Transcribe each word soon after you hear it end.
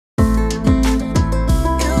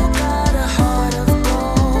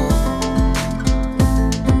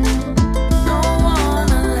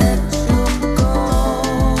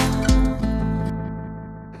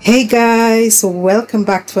Hey guys, welcome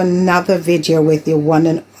back to another video with your one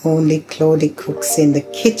and only Claudie Cooks in the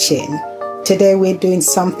Kitchen. Today we're doing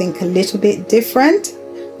something a little bit different.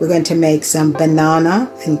 We're going to make some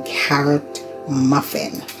banana and carrot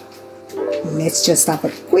muffin. Let's just have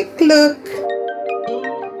a quick look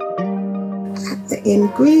at the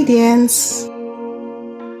ingredients.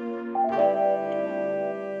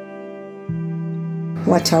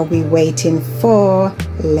 What are we waiting for?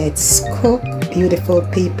 Let's cook, beautiful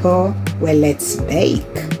people. Well, let's bake.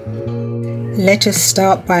 Let us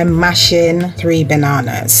start by mashing 3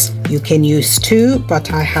 bananas. You can use 2,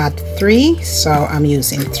 but I had 3, so I'm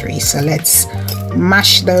using 3. So let's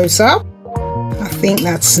mash those up. I think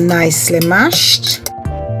that's nicely mashed.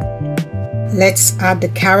 Let's add the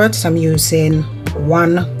carrots. I'm using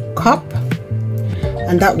 1 cup,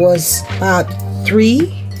 and that was about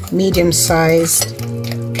 3 medium-sized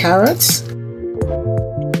carrots.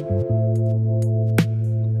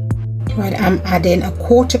 Right, I'm adding a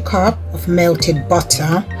 1/4 cup of melted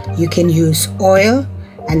butter. You can use oil,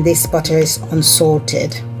 and this butter is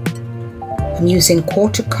unsalted. I'm using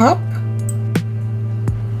 1/4 cup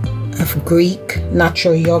of Greek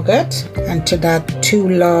natural yogurt, and to that 2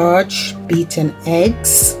 large beaten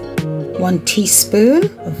eggs, 1 teaspoon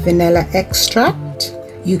of vanilla extract.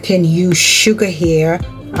 You can use sugar here.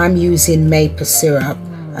 I'm using maple syrup,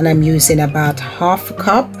 and I'm using about 1/2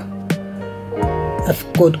 cup of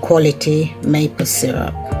good quality maple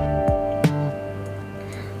syrup.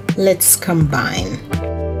 Let's combine.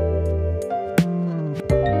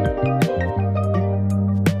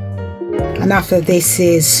 And after this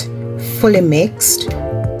is fully mixed,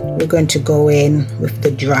 we're going to go in with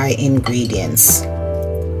the dry ingredients.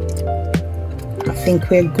 I think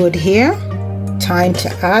we're good here. Time to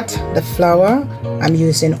add the flour. I'm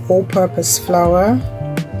using all-purpose flour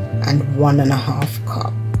and 1.5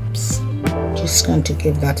 cups. Just going to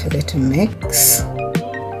give that a little mix.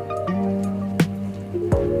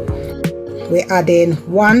 We're adding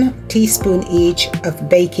 1 teaspoon each of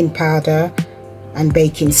baking powder and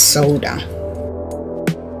baking soda.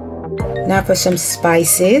 Now for some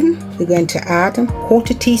spicing, we're going to add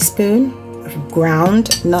 1/4 teaspoon of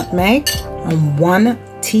ground nutmeg and 1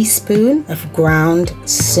 teaspoon of ground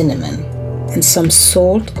cinnamon, and some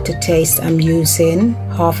salt to taste. I'm using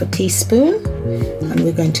 1/2 teaspoon, and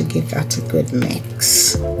we're going to give that a good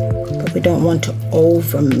mix, but we don't want to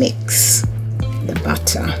over mix the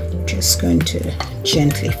butter. Just going to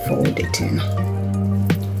gently fold it in.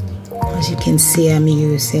 As you can see, I'm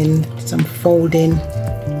using some folding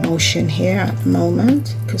motion here at the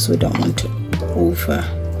moment because we don't want to over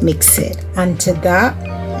mix it. And to that,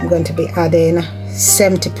 I'm going to be adding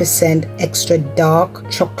 70% extra dark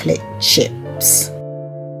chocolate chips.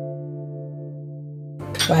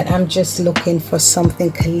 Right, I'm just looking for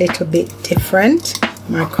something a little bit different.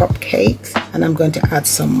 My cupcakes, and I'm going to add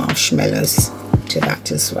some marshmallows to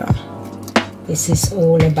that as well. This is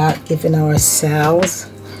all about giving ourselves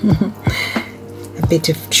a bit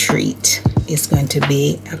of treat. It's going to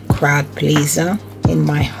be a crowd pleaser in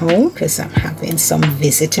my home because I'm having some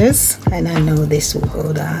visitors, and I know this will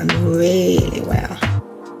go down really well.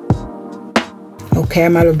 Okay,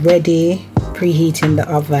 I'm already preheating the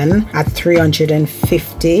oven at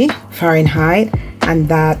 350 Fahrenheit, and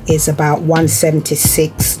that is about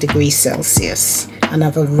 176 degrees Celsius. And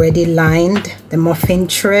I've already lined the muffin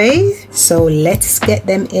tray, so let's get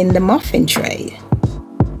them in the muffin tray.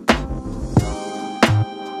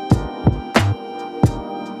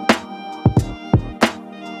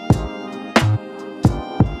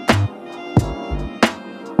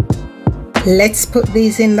 Let's put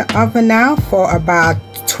these in the oven now for about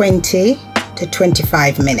 20 to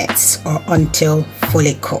 25 minutes, or until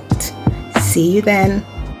fully cooked. See you then.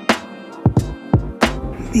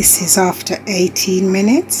 This is after 18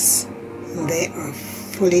 minutes. They are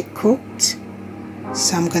fully cooked.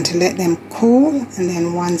 So I'm going to let them cool, and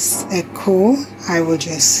then once they're cool, I will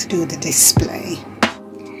just do the display.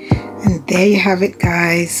 And there you have it,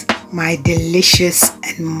 guys. My delicious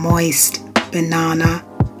and moist banana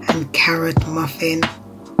and carrot muffin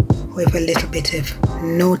with a little bit of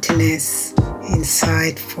naughtiness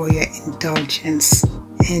inside for your indulgence.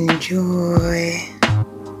 Enjoy.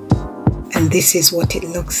 And this is what it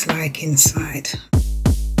looks like inside.